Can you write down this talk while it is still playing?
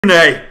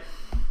And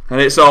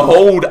it's a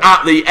hold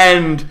at the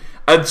end.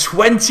 And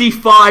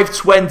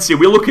 25-20,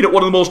 we're looking at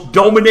one of the most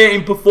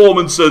dominating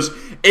performances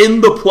in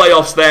the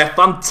playoffs there.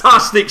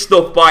 Fantastic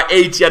stuff by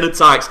ATN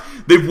Attacks.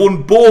 They've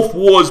won both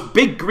wars.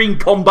 Big green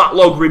combat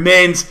log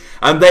remains,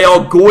 and they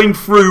are going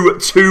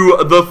through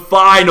to the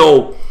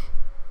final.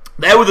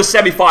 There were the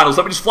semi-finals.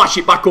 Let me just flash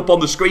it back up on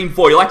the screen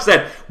for you. Like I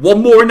said,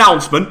 one more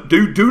announcement.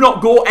 Do not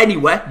go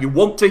anywhere. You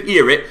want to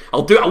hear it.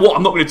 I'll do it.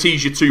 I'm not going to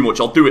tease you too much.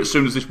 I'll do it as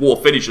soon as this war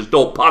finishes.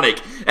 Don't panic.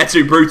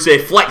 Etu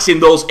Brute flexing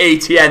those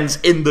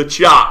ATNs in the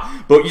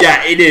chat. But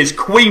yeah, it is.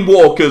 Queen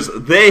Walkers,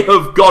 they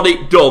have got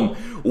it done.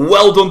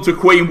 Well done to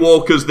Queen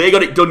Walkers. They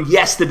got it done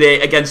yesterday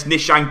against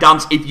Nishang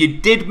Dance. If you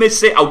did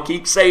miss it, I'll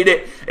keep saying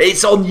it.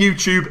 It's on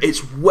YouTube.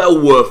 It's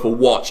well worth a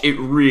watch. It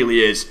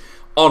really is.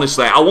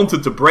 Honestly, I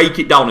wanted to break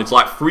it down into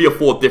like 3 or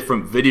 4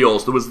 different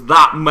videos. There was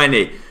that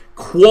many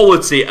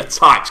quality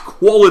attacks.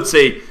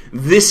 Quality.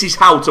 This is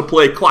how to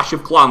play Clash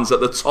of Clans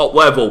at the top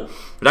level.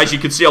 And as you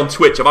can see on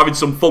Twitch, I'm having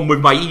some fun with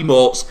my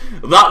emotes.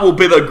 That will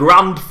be the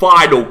grand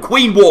final.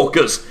 Queen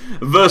Walkers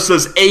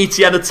versus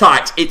ATN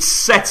Attacks. It's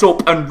set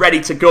up and ready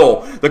to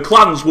go. The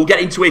clans will get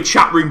into a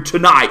chat room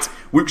tonight.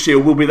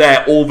 Wooxia will be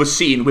there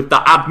overseeing with the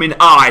admin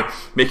eye,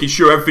 making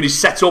sure everything is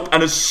set up.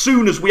 And as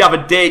soon as we have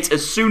a date,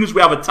 as soon as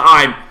we have a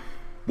time,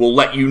 we'll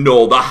let you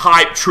know. The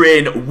hype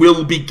train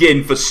will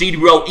begin for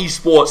CWL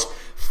Esports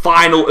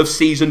final of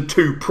Season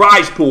 2.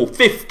 Prize pool,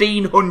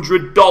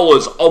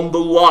 $1,500 on the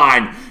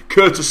line,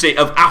 courtesy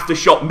of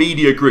Aftershock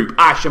Media Group,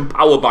 Ash and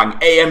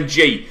Powerbank,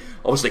 AMG.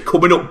 Obviously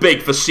coming up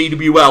big for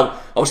CWL.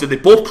 Obviously they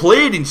both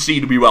played in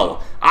CWL.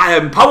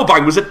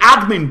 Powerbank was an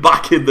admin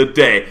back in the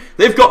day.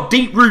 They've got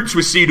deep roots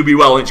with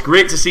CWL, and it's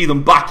great to see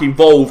them back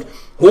involved.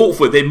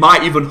 Hopefully they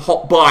might even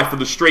hop by for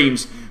the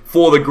streams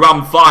for the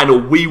grand final.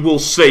 We will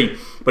see.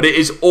 But it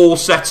is all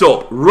set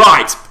up.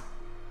 Right.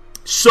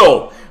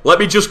 So, let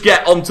me just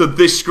get onto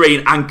this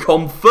screen and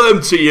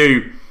confirm to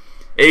you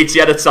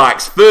ATN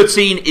Attacks.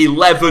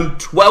 13-11,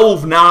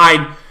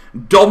 12-9.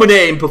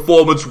 Dominating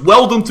performance.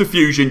 Well done to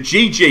Fusion.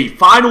 GG.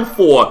 Final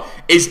 4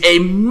 is a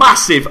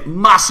massive,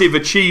 massive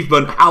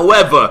achievement.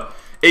 However,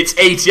 it's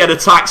ATN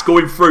Attacks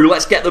going through.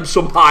 Let's get them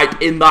some hype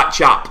in that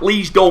chat.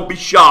 Please don't be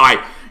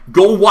shy.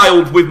 Go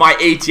wild with my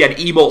ATN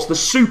emotes. They're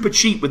super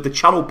cheap with the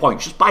channel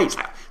points. Just buy it.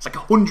 It's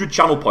like 100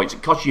 channel points.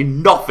 It costs you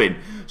nothing.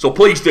 So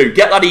please do.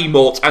 Get that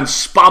emote and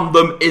spam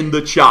them in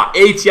the chat.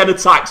 ATN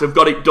Attacks have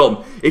got it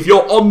done. If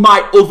you're on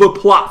my other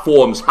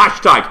platforms,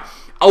 hashtag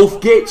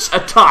Alfgates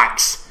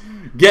Attacks.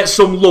 Get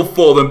some love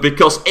for them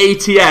because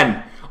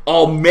ATN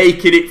are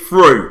making it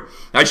through.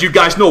 As you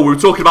guys know, we were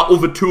talking about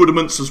other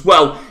tournaments as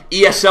well.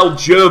 ESL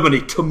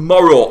Germany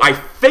tomorrow. I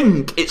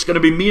think it's going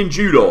to be me and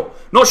Judo.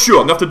 Not sure.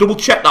 I'm going to have to double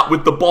check that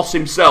with the boss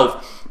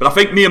himself. But I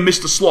think me and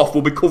Mr. Sloth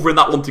will be covering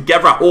that one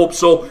together. I hope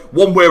so.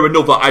 One way or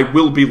another, I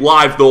will be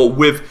live though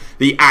with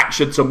the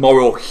action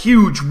tomorrow.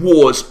 Huge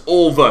wars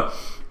over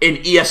in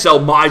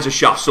ESL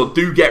Misershaft. So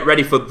do get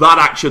ready for that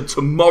action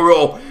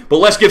tomorrow. But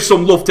let's give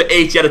some love to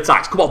ATN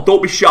Attacks. Come on,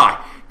 don't be shy.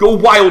 Go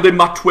wild in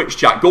my Twitch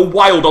chat. Go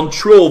wild on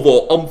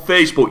Trovo, on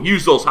Facebook.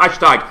 Use those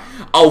hashtag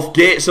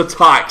Alfgates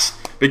Attacks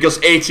because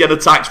ATN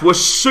Attacks were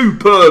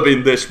superb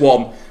in this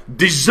one.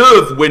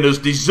 Deserved winners,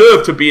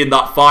 deserve to be in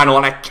that final,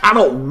 and I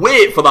cannot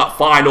wait for that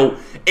final.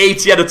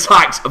 ATN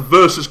Attacks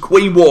versus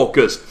Queen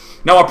Walkers.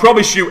 Now, I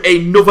promise you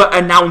another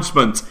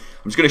announcement.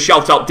 I'm just going to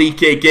shout out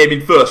DK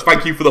Gaming first.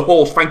 Thank you for the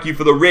host. Thank you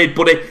for the raid,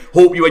 buddy.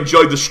 Hope you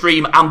enjoyed the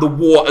stream and the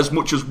war as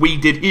much as we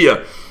did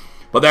here.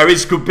 But there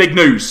is good big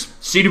news.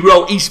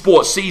 CWL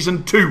Esports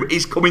Season 2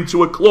 is coming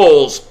to a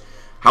close.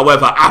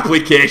 However,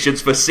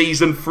 applications for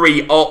Season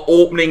 3 are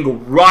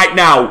opening right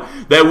now.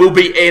 There will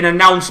be an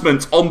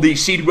announcement on the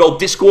CWL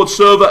Discord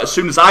server. As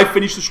soon as I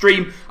finish the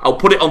stream, I'll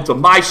put it onto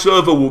my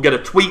server. We'll get a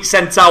tweet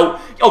sent out.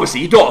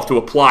 Obviously, you don't have to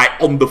apply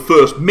on the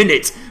first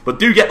minute, but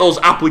do get those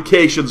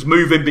applications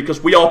moving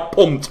because we are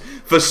pumped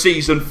for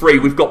Season 3.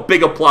 We've got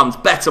bigger plans,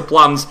 better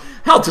plans.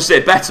 How to say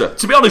better,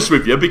 to be honest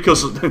with you,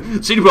 because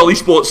CWL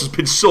Esports has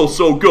been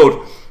so good,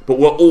 but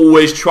we're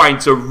always trying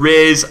to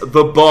raise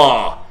the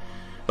bar.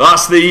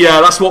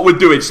 That's what we're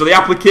doing. So the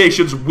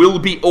applications will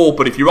be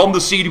open. If you're on the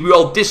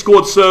CWL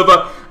Discord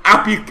server,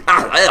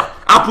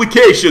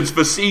 applications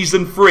for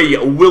Season 3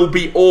 will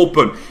be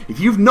open. If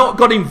you've not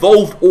got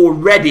involved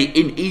already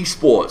in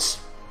esports,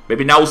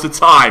 maybe now's the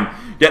time.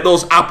 Get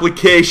those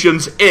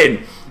applications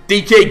in.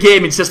 DK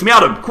Gaming says to me,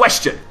 Adam,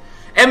 question.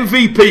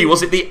 MVP,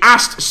 was it the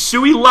Ast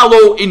Sui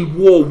Lalo in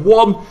War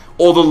 1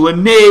 or the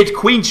Lenade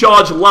Queen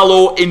Charge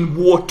Lalo in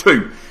War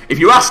 2? If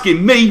you're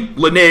asking me,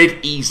 Lenade,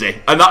 easy.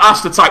 And that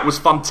Ast attack was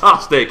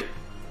fantastic.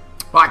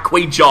 That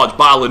Queen Charge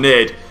by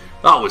Lenade,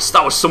 that was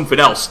something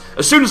else.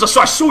 As soon as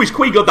I saw his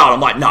Queen go down, I'm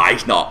like, nah,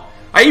 he's not.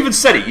 I even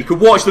said it. You could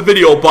watch the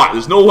video back.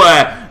 There's no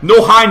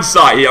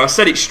hindsight here. I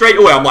said it straight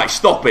away. I'm like,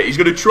 stop it. He's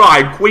going to try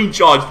and Queen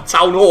Charge the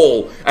Town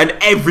Hall and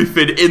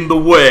everything in the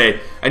way.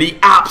 And he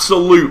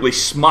absolutely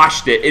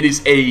smashed it. It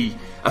is a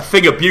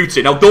thing of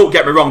beauty. Now, don't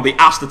get me wrong. The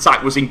Ast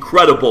attack was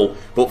incredible.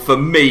 But for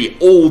me,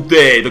 all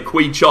day, the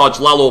Queen Charge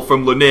Lalo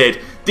from Lenade,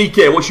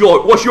 DK, what's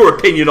your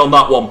opinion on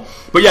that one?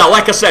 But yeah,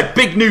 like I said,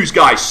 big news,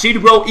 guys.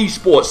 CWL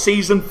Esports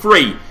Season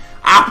 3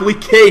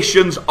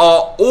 applications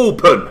are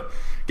open.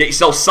 Get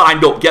yourself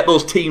signed up. Get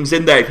those teams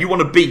in there. If you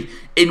want to be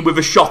in with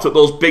a shot at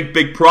those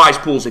big prize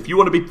pools, if you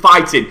want to be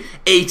fighting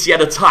 80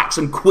 head attacks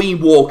and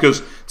Queen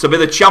Walkers to be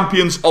the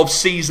champions of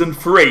Season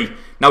 3,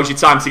 now's your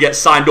time to get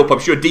signed up. I'm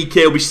sure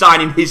DK will be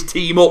signing his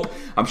team up.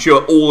 I'm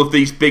sure all of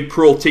these big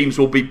pro teams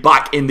will be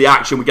back in the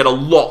action. We get a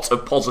lot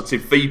of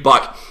positive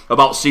feedback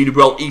about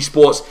CWL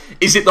Esports.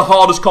 Is it the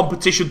hardest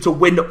competition to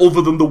win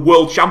other than the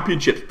World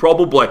Championships?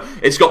 Probably.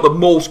 It's got the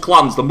most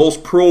clans, the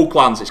most pro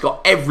clans. It's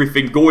got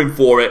everything going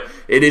for it.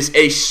 It is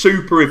a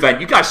super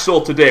event. You guys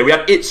saw today, we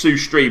had Itsu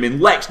streaming,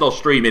 Lexnos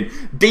streaming,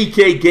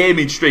 DK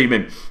Gaming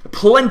streaming.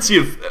 Plenty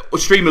of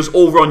streamers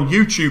over on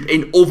YouTube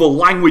in other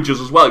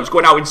languages as well. It was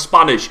going out in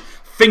Spanish.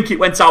 I think it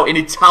went out in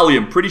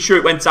Italian. Pretty sure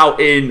it went out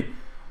in...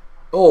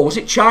 Oh, was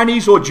it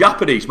Chinese or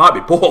Japanese? Might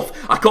be both.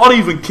 I can't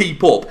even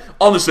keep up.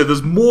 Honestly,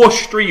 there's more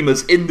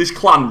streamers in this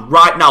clan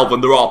right now than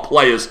there are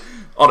players.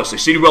 Honestly,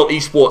 CWL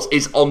Esports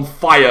is on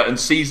fire and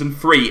Season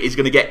 3 is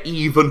going to get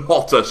even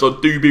hotter, so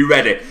do be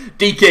ready.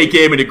 DK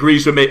Gaming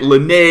agrees with me.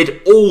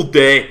 Lenade all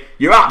day.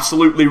 You're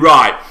absolutely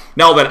right.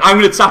 Now then, I'm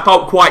going to tap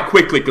out quite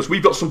quickly because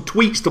we've got some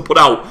tweets to put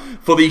out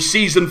for the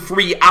Season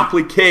 3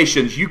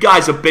 applications. You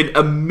guys have been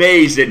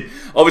amazing.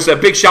 Obviously, a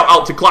big shout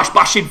out to Clash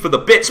Bashing for the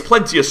bits.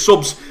 Plenty of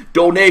subs,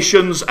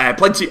 donations,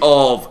 plenty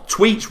of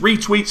tweets,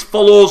 retweets,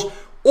 follows,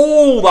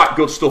 all that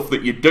good stuff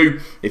that you do.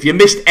 If you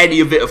missed any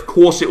of it, of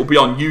course, it will be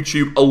on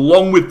YouTube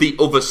along with the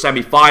other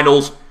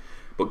semi-finals.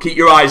 But keep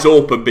your eyes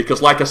open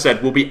because, like I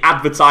said, we'll be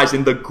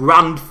advertising the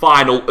grand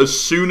final as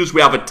soon as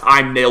we have a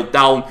time nailed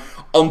down.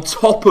 On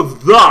top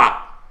of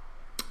that,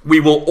 we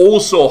will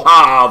also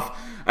have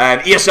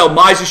ESL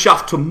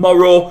Misershaft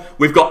tomorrow.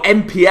 We've got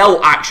MPL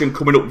action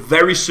coming up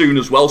very soon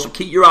as well, so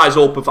keep your eyes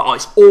open for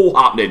it's all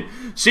happening.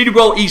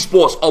 CWL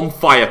Esports on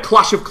fire.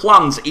 Clash of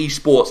Clans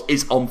Esports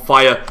is on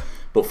fire.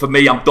 But for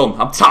me, I'm done.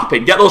 I'm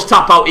tapping. Get those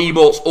tap out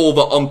emotes over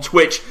on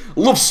Twitch.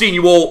 Love seeing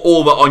you all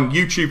over on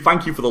YouTube.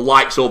 Thank you for the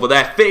likes over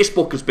there.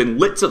 Facebook has been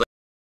lit today.